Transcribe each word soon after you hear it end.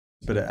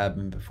bit of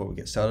admin before we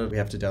get started. We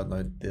have to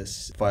download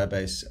this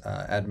Firebase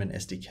admin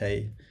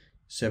SDK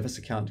service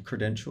account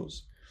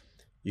credentials.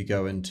 You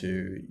go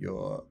into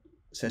your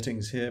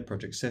settings here,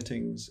 project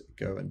settings,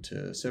 go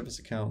into service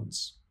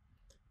accounts,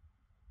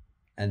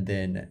 and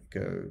then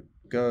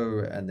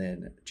go and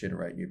then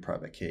generate new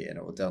private key, and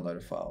it will download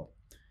a file.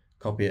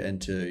 Copy it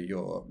into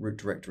your root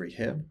directory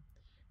here,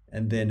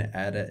 and then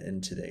add it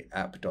into the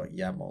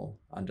app.yaml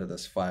under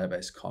this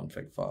Firebase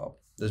config file.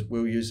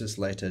 We'll use this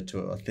later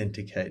to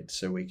authenticate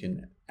so we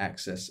can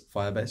access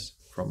Firebase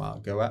from our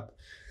Go app.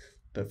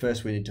 But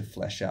first we need to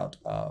flesh out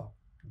our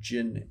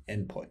Gin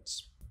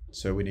endpoints.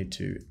 So we need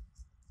to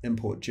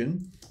import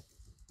Gin.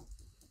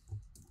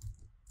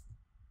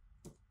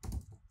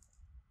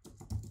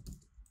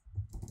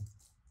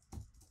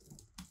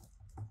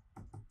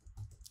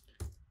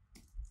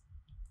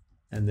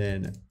 And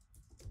then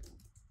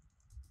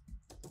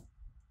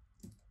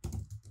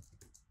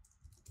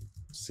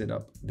set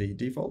up the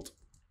default.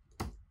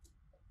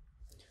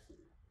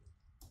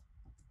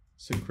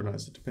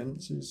 Synchronize the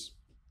dependencies.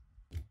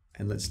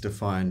 And let's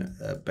define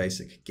a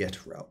basic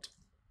get route.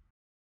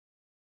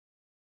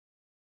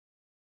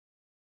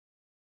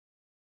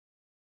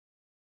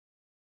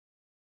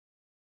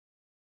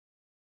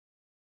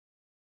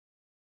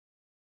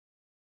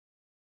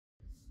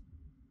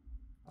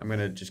 I'm going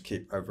to just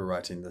keep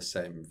overwriting the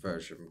same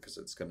version because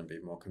it's going to be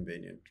more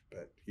convenient,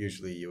 but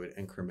usually you would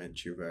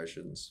increment your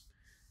versions.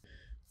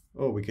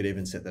 Or we could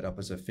even set that up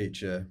as a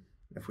feature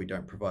if we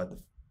don't provide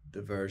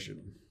the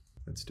version.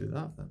 Let's do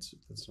that. That's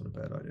not a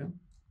bad idea.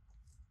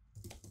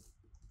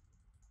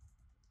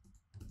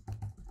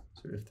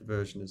 So if the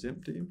version is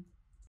empty,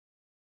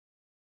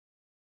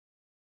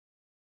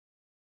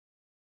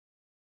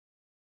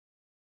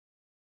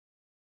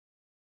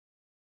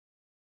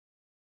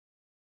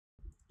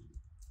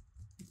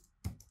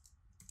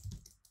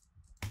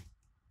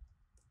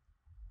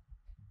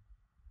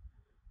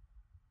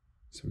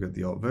 so we've got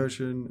the old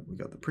version, we've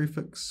got the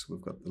prefix,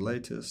 we've got the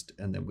latest,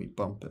 and then we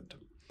bump it.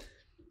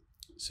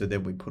 So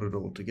then we put it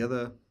all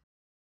together.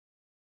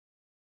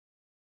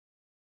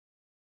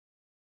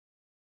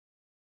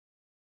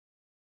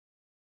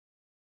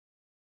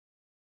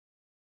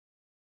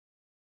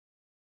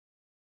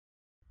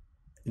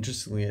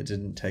 Interestingly, it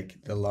didn't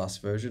take the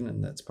last version,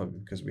 and that's probably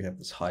because we have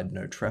this hide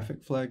no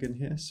traffic flag in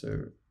here.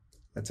 So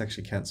let's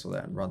actually cancel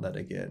that and run that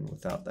again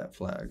without that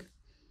flag.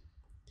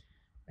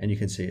 And you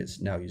can see it's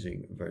now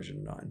using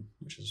version 9,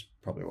 which is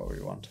probably what we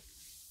want.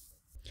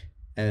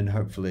 And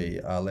hopefully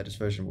our latest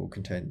version will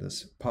contain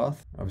this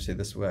path. Obviously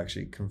this will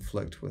actually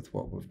conflict with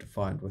what we've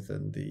defined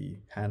within the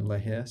handler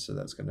here, so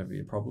that's going to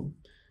be a problem.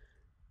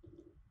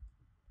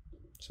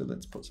 So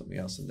let's put something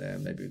else in there.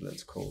 Maybe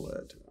let's call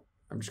it,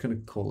 I'm just going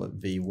to call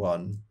it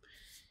V1.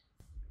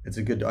 It's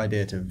a good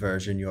idea to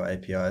version your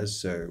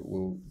APIs, so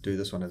we'll do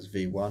this one as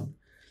V1.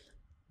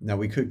 Now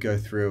we could go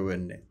through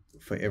and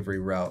for every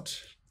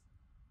route,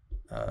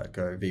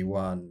 go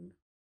V1,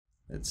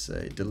 let's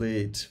say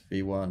delete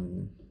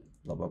V1,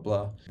 blah, blah,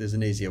 blah. There's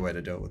an easier way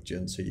to do it with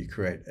Gin. So you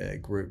create a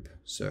group.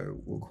 So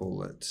we'll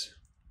call it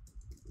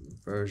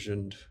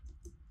versioned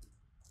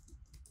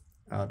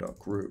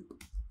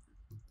r.group.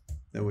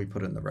 Then we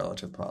put in the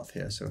relative path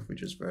here. So if we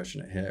just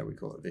version it here, we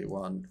call it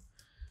V1.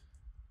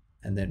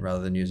 And then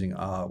rather than using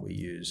R, we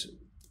use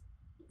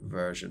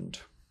versioned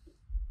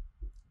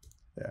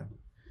there.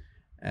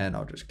 And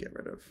I'll just get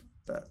rid of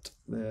that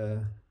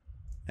there.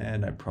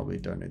 And I probably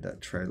don't need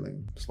that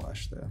trailing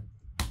slash there.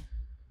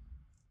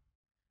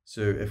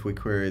 So if we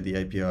query the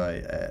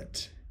API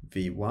at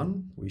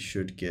V1, we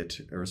should get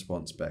a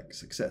response back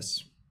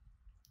success.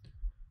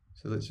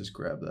 So let's just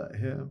grab that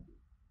here.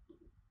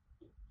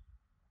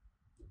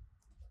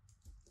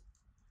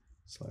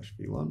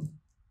 /V1.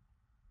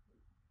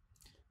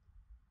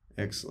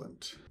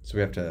 Excellent. So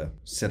we have to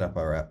set up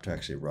our app to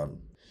actually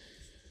run.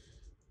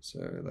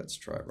 So let's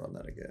try run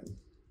that again.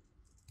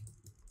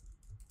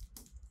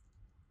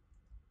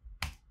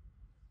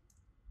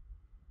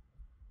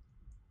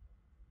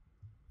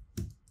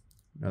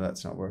 No,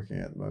 that's not working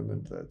at the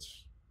moment.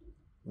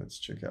 Let's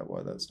check out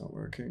why that's not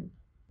working.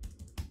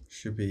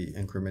 Should be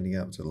incrementing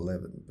up to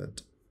 11,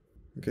 but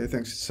okay,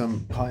 thanks to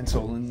some pine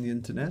sol in the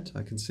internet,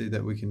 I can see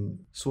that we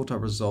can sort our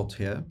result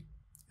here,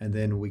 and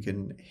then we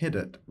can head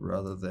it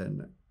rather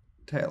than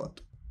tail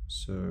it.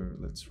 So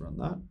let's run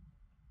that,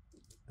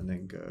 and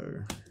then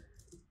go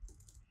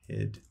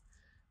head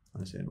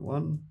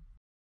 -n1.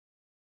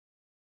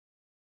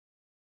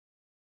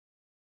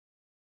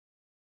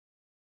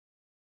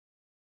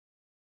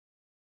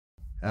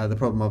 The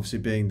problem obviously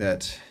being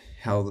that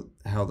how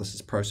this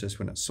is processed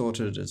when it's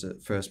sorted is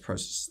it first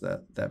processes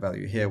that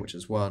value here, which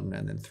is 1,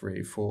 and then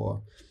 3,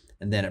 4,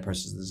 and then it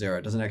processes the 0.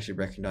 It doesn't actually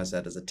recognize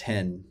that as a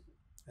 10.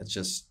 It's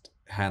just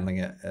handling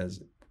it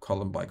as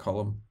column by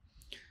column.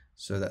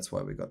 So that's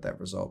why we got that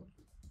result.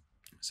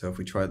 So if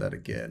we try that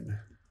again,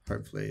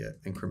 hopefully it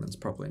increments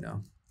properly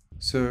now.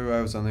 So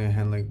I was only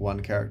handling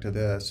one character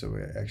there, so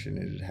we actually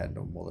needed to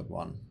handle more than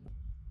one.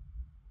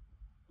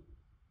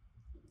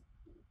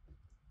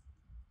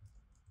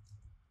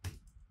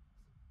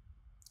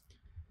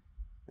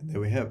 And there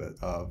we have it.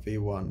 Our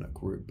V1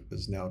 group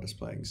is now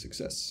displaying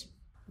success.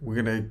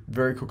 We're going to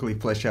very quickly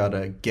flesh out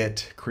a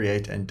get,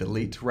 create, and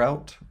delete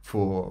route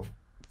for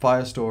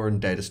Firestore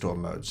and Datastore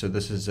mode. So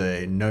this is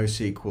a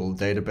NoSQL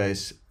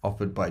database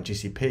offered by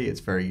GCP.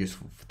 It's very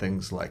useful for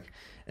things like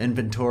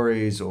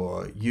inventories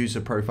or user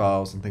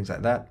profiles and things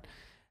like that.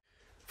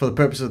 For the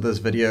purpose of this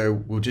video,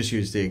 we'll just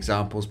use the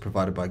examples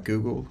provided by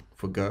Google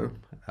for Go.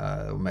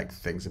 It'll make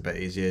things a bit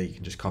easier. You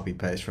can just copy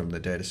paste from the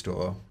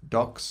Datastore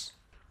docs.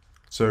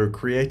 So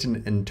create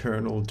an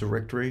internal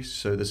directory.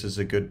 So this is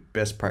a good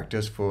best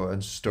practice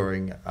for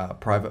storing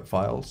private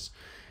files.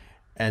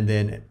 And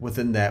then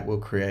within that, we'll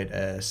create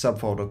a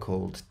subfolder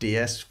called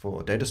ds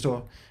for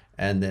Datastore,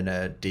 and then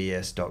a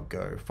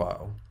ds.go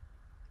file.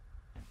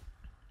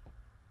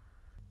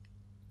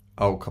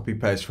 I'll copy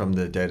paste from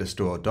the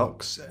Datastore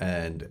docs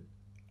and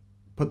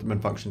put them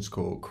in functions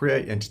called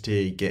create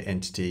entity, get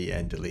entity,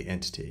 and delete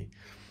entity.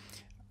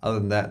 Other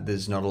than that,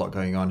 there's not a lot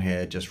going on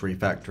here, just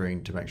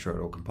refactoring to make sure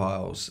it all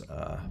compiles.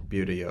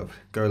 Beauty of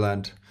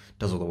Golang,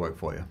 does all the work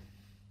for you.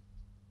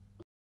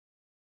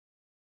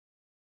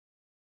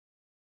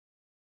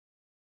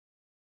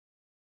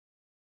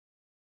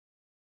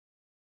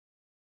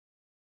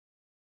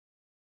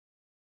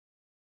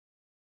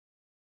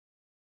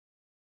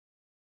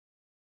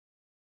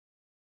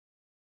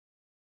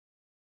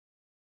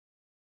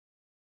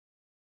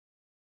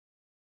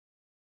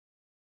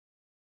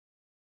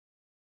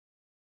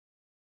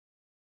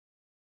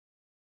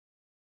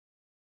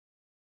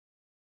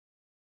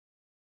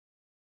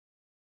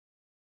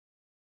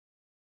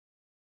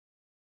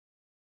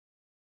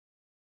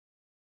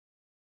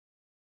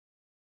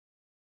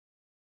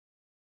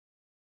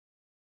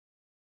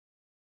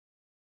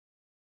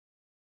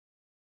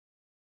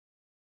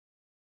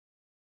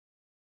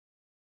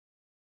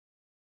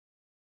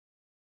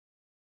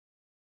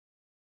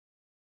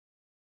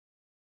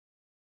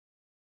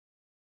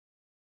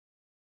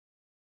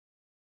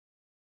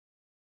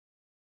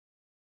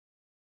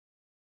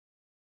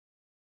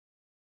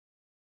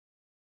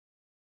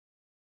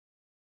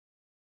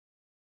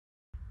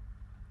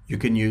 You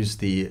can use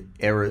the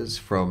errors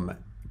from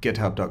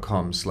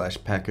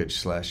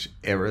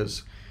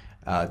github.com/package/errors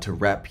to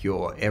wrap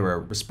your error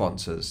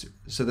responses.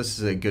 So this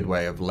is a good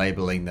way of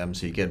labeling them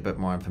so you get a bit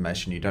more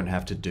information. You don't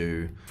have to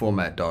do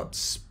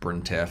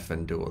format.sprintf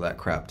and do all that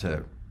crap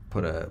to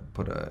put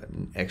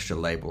an extra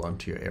label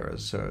onto your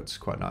errors. So it's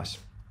quite nice.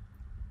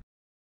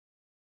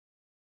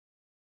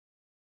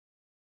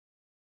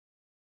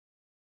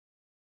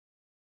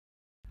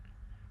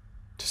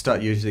 To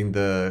start using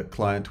the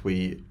client,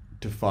 we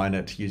define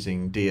it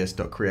using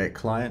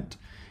ds.createClient,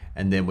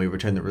 and then we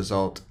return the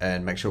result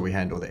and make sure we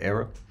handle the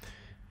error.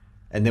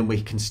 And then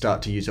we can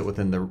start to use it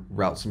within the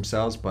routes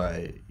themselves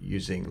by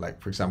using, like,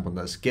 for example, in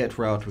this get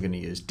route, we're going to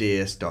use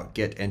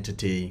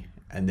ds.getEntity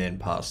and then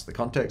pass the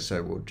context.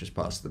 So we'll just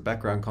pass the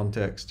background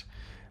context,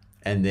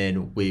 and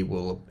then we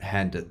will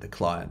hand it the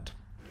client.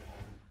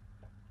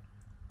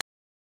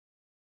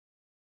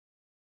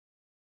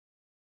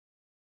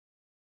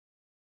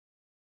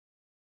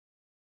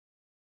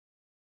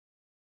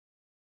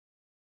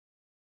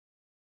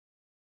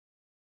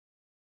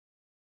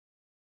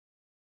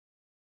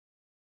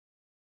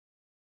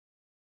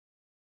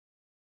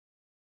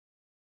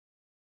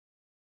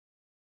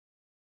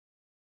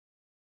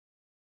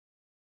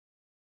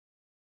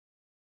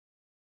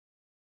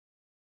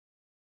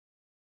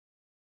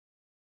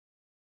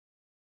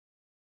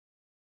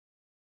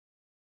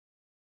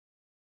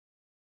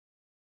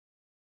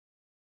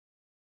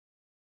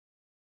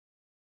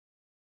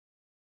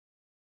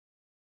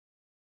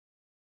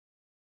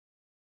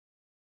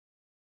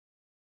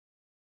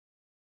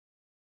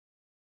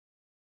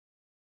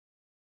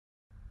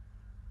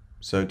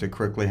 So to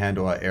correctly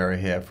handle our error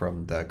here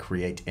from the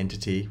create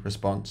entity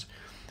response,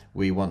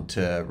 we want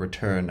to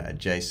return a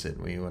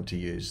JSON. We want to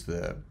use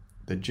the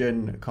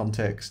Gin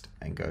context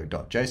and go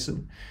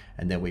 .json,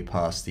 and then we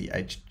pass the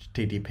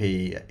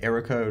HTTP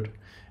error code.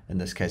 In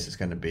this case, it's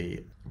going to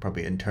be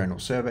probably internal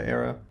server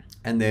error.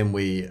 And then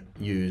we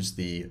use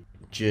the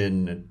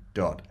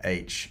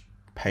gin.h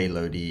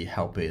payloady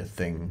helper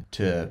thing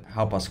to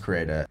help us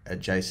create a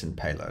JSON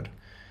payload.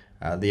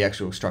 The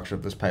actual structure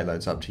of this payload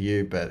is up to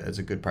you, but it's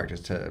a good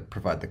practice to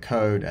provide the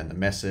code and the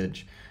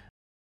message.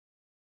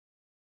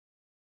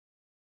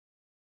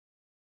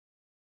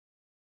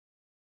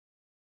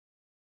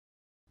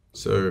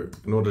 So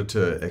in order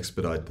to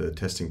expedite the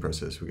testing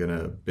process, we're going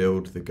to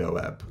build the Go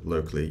app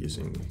locally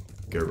using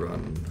go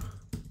run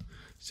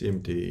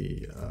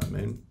cmd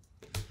main.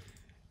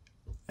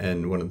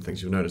 And one of the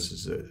things you'll notice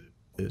is that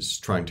it's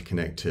trying to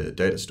connect to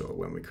Datastore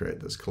when we create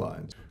this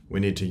client. We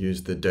need to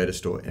use the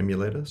Datastore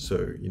Emulator,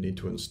 so you need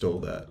to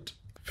install that.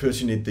 First,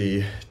 you need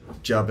the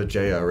Java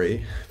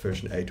JRE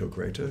version 8 or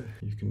greater.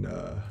 You can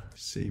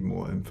see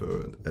more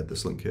info at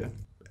this link here.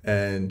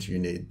 And you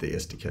need the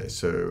SDK,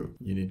 so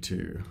you need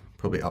to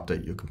probably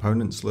update your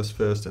components list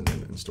first and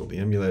then install the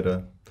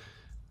emulator.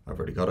 I've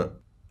already got it.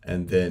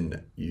 And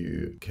then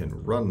you can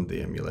run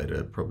the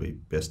emulator, probably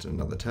best in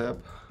another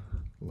tab,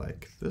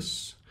 like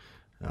this.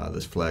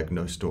 This flag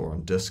no store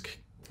on disk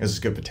This is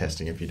good for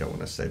testing if you don't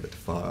want to save it to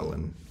file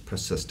and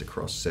persist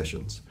across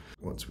sessions.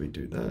 Once we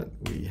do that,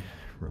 we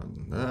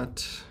run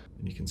that,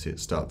 and you can see it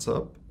starts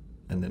up,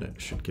 and then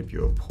it should give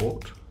you a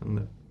port, and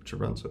that should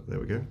run, so there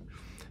we go,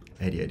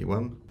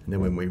 8081. And then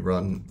when we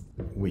run,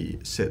 we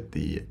set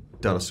the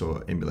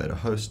Datastore Emulator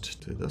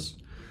host to this,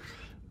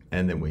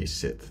 and then we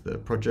set the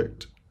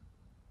project,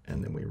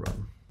 and then we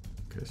run.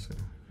 Okay, so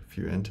a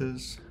few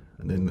enters,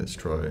 and then let's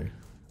try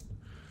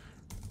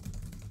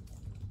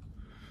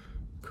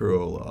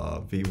curl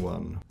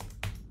v1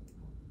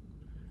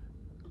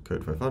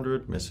 code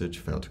 500 message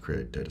failed to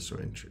create Datastore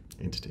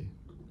entity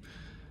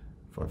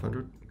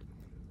 500.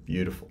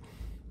 Beautiful.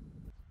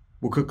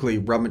 We'll quickly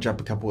rummage up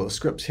a couple of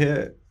scripts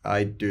here.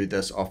 I do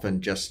this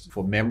often just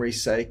for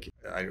memory's sake.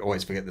 I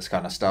always forget this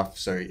kind of stuff.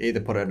 So either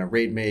put it in a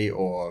README,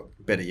 or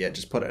better yet,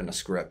 just put it in a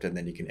script and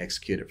then you can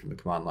execute it from the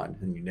command line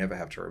and you never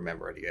have to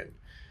remember it again.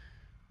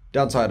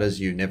 Downside is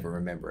you never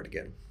remember it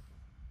again.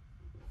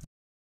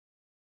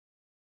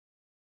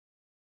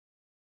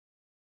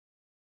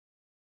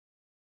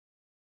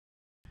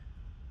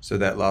 So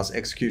that last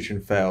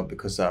execution failed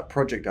because our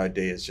project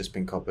ID has just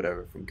been copied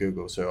over from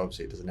Google, so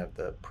obviously it doesn't have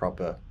the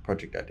proper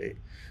project ID.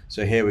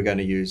 So here we're going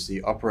to use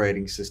the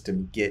operating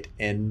system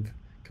getenv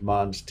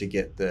command to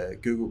get the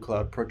Google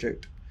Cloud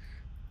project.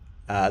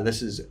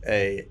 This is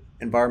a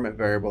environment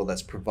variable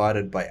that's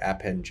provided by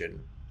AppEngine.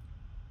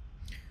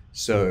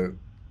 So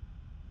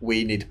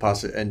we need to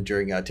pass it in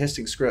during our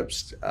testing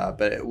scripts,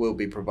 but it will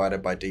be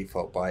provided by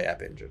default by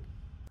AppEngine.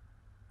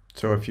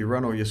 So if you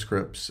run all your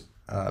scripts,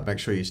 make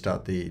sure you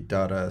start the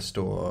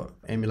Datastore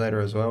Emulator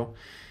as well,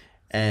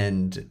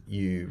 and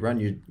you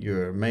run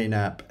your main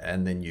app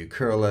and then you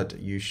curl it,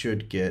 you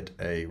should get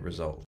a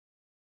result.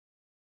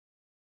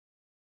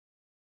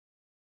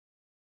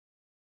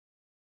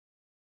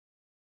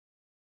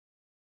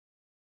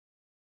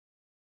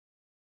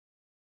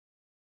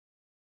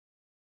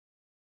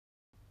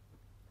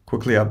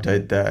 Quickly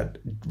update that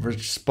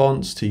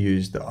response to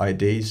use the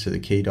IDs, so the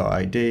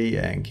key.id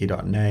and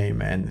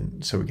key.name,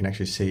 and so we can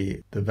actually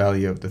see the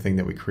value of the thing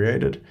that we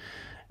created.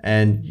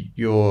 And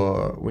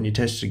when you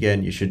test it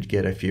again, you should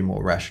get a few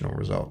more rational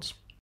results.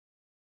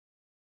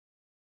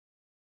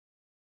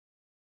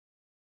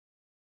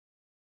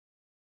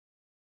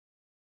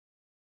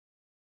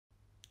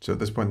 So at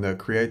this point, the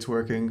create's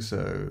working,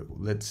 so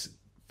let's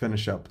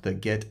finish up the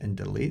get and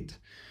delete.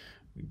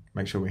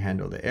 Make sure we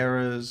handle the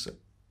errors.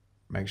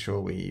 Make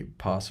sure we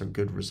pass a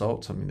good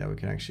result, something that we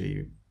can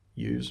actually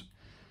use.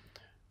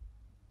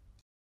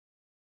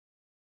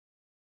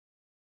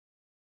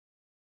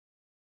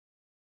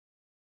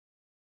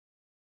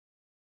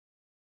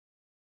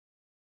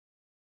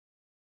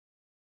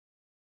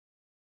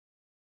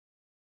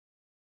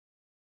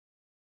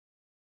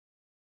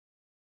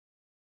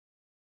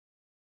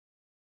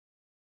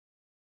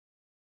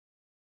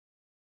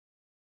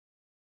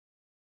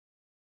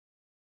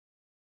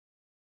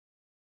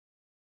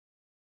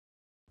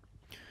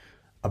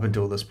 Up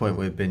until this point,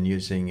 we've been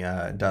using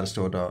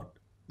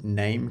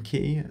Datastore.name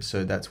key.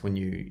 So that's when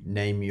you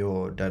name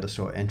your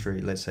Datastore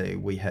entry. Let's say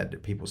we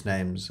had people's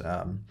names.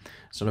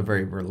 It's not a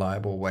very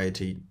reliable way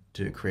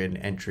to create an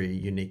entry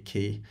unique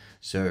key.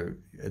 So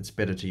it's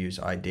better to use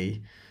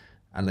ID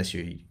unless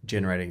you're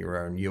generating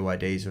your own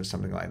UIDs or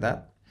something like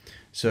that.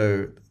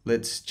 So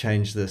let's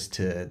change this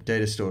to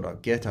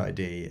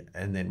datastore.getID,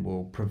 and then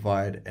we'll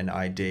provide an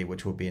ID,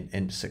 which will be an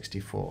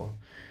int64.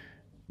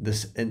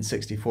 This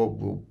int64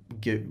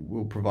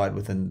 will provide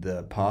within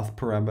the path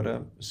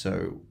parameter.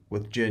 So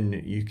with Gin,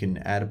 you can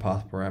add a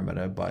path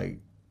parameter by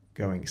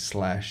going /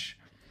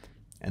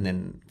 and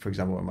then, for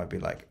example, it might be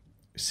like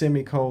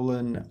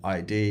semicolon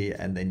ID,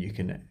 and then you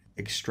can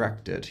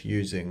extract it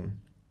using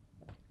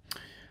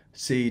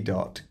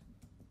c.param.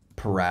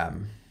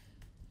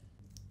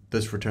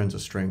 This returns a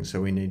string,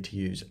 so we need to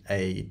use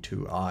a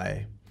to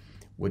I,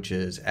 which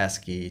is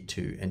ASCII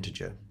to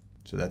integer.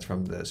 So that's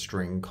from the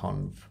string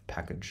conv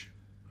package.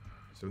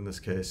 So in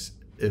this case,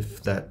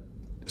 if that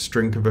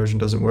string conversion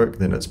doesn't work,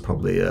 then it's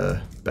probably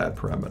a bad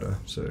parameter,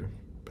 so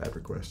bad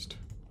request.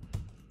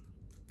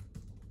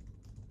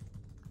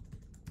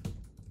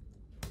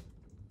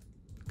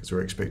 Because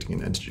we're expecting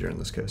an integer in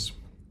this case.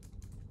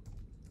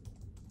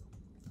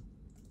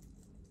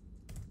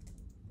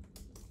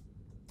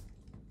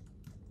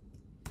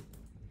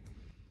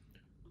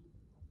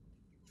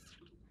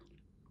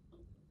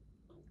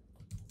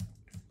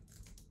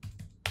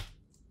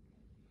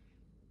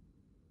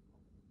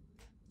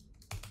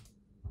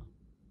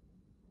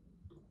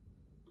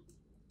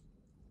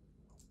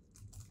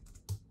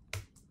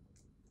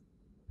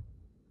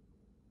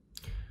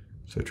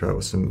 So try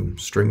with some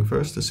string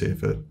first to see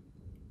if it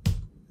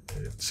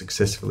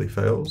successfully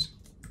fails.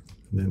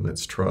 And then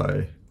let's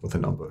try with a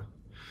number.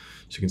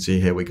 So you can see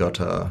here we got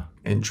our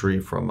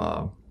entry from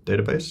our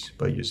database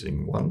by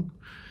using 1.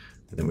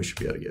 And then we should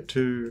be able to get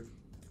 2,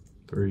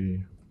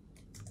 3.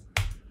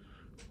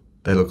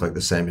 They look like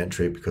the same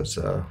entry because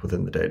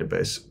within the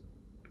database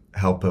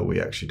helper, we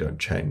actually don't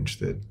change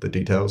the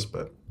details,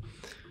 but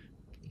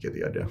you get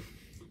the idea.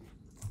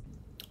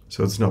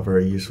 So it's not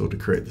very useful to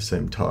create the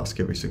same task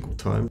every single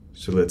time.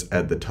 So let's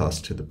add the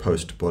task to the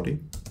post body.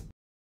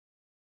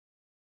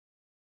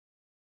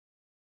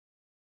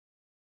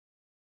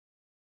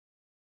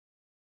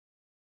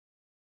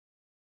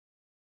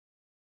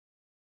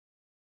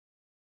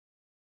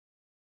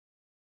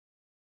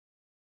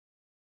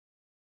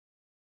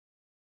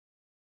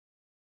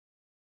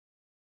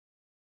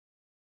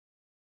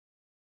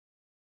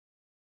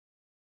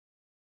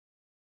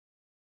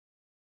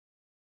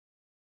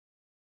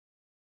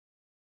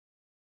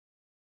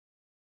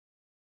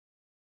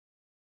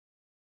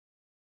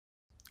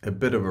 A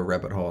bit of a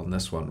rabbit hole in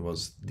this one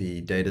was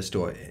the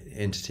Datastore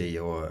entity,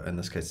 or in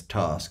this case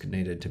task,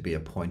 needed to be a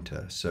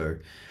pointer. So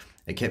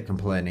it kept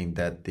complaining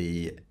that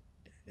the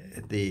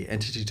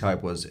entity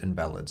type was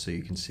invalid. So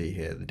you can see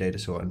here the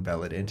Datastore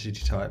invalid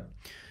entity type.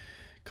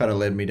 Kind of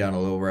led me down a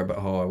little rabbit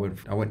hole.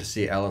 I went to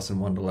see Alice in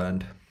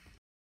Wonderland.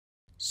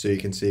 So you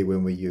can see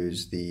when we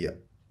use the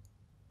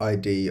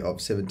ID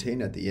of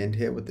 17 at the end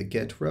here with the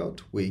get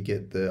route, we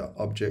get the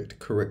object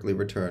correctly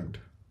returned.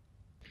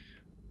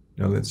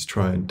 Now let's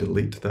try and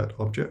delete that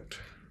object.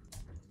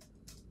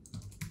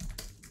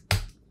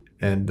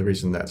 And the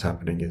reason that's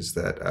happening is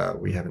that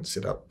we haven't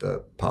set up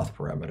the path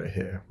parameter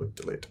here with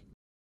delete.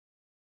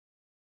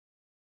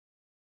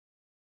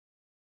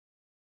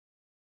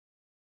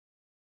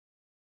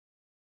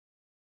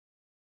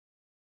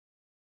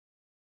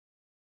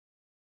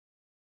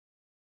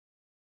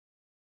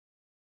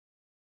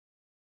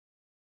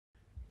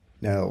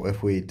 Now,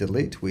 if we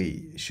delete,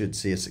 we should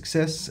see a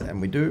success,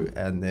 and we do.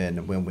 And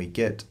then when we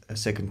get a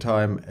second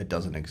time, it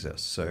doesn't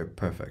exist. So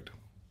perfect.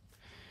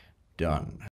 Done.